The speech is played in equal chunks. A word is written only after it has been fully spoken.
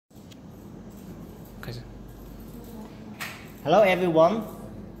Hello everyone,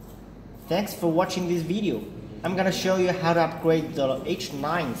 thanks for watching this video. I'm gonna show you how to upgrade the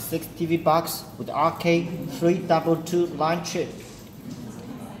H96 TV box with RK322 line chip.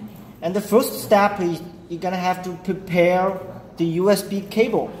 And the first step is you're gonna have to prepare the USB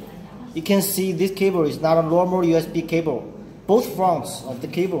cable. You can see this cable is not a normal USB cable. Both fronts of the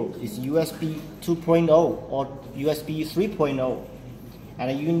cable is USB 2.0 or USB 3.0.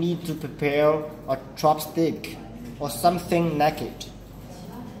 And you need to prepare a chopstick or something like it.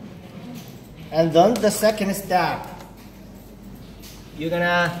 And then the second step, you're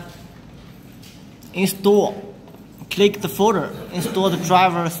gonna click the folder, install the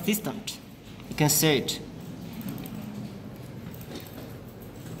driver assistant. You can see it.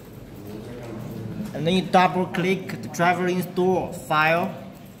 And then you double click the driver install file,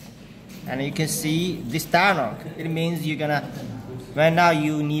 and you can see this dialog. It means right now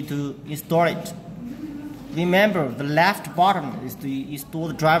you need to install it. Remember, the left button is to install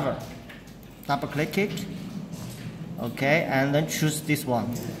the driver. Double click it. Okay, and then choose this one.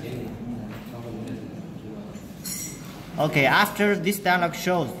 Okay, after this dialog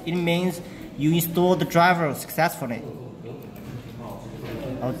shows, it means you install the driver successfully.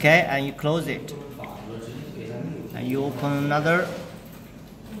 Okay, and you close it. And you open another.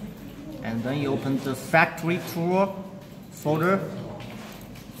 And then you open the factory tool folder.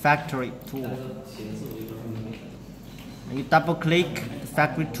 Factory tool. And you double click the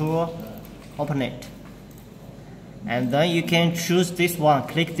factory tool, open it. And then you can choose this one,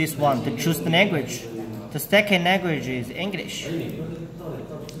 click this one to choose the language. The second language is English.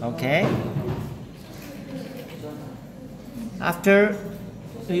 Okay. After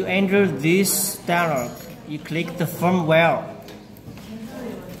you enter this dialog, you click the firmware.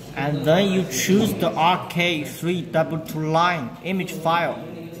 And then you choose the RK322 line image file.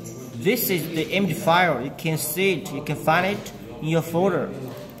 This is the image file. You can see it, you can find it in your folder.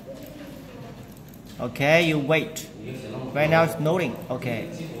 Okay, you wait. Right now it's loading. Okay.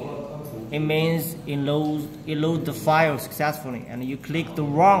 It means it loads the file successfully, and you click the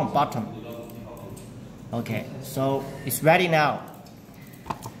wrong button. Okay, so it's ready now.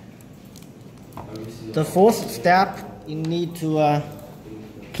 The fourth step, you need to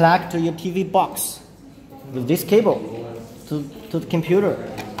plug to your TV box with this cable to the computer.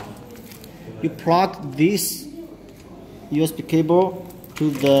 You plug this USB cable to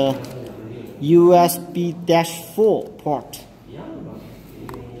the USB-4 port.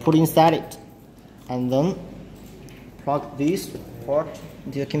 Put inside it, and then plug this port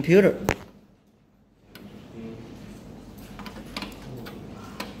into your computer.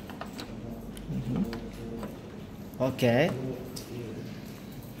 Okay.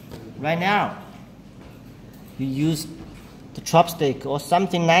 Right now, you use the chopstick or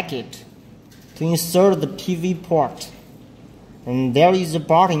something like it to insert the TV port, and there is a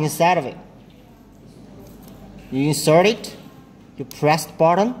button inside of it. You insert it, you press the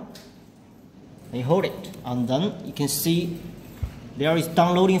button, and you hold it, and then you can see there is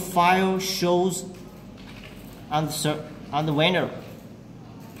downloading file shows on the window.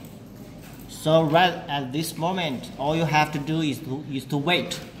 So right at this moment, all you have to do is to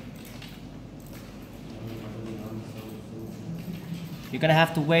wait. You're gonna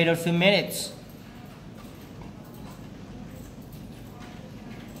have to wait a few minutes.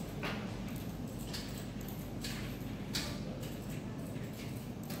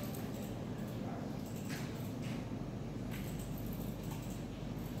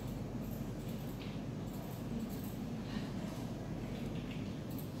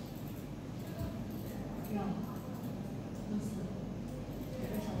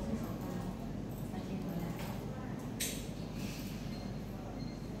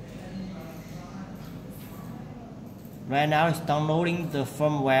 Right now it's downloading the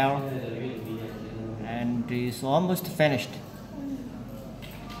firmware and it's almost finished.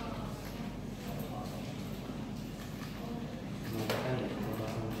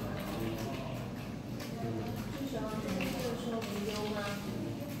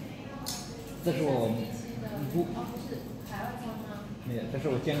这是我不，没有，这是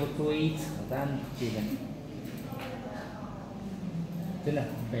我见过最扯淡这个，真的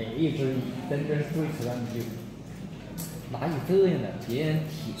每一只真的是最扯淡的这个。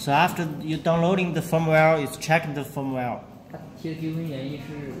 So after you downloading the firmware, it's checking the firmware. 它贴丢分原因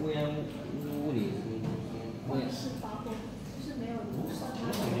是污染物理，我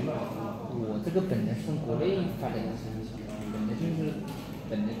这个本来是从国内发的，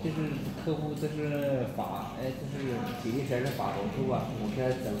本来就是客户这是就是比利时是法投诉吧，我给他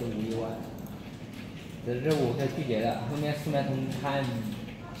整个5亿万，这我给他拒绝了，后面书面通知函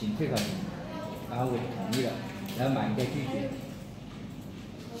仅退款。然后我就同意了，然后买家拒绝，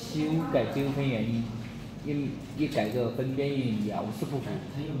修改纠纷原因，一改个分辨率摇式不符，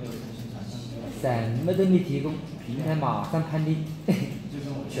什么都没提供，平台马上判定，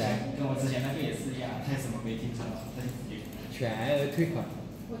全跟我之前那个也是一样，他什么没听出来，全额退款。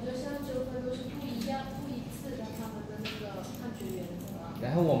我觉得像纠纷都是不一样、不一致的，他们的那个判决原则啊。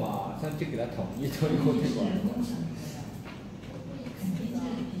然后我马上就给他统一退款。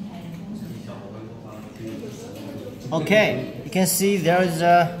Okay, you can see there is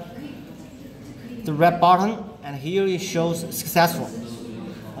the red button, and here it shows successful.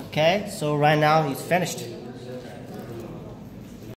 Okay, so right now it's finished.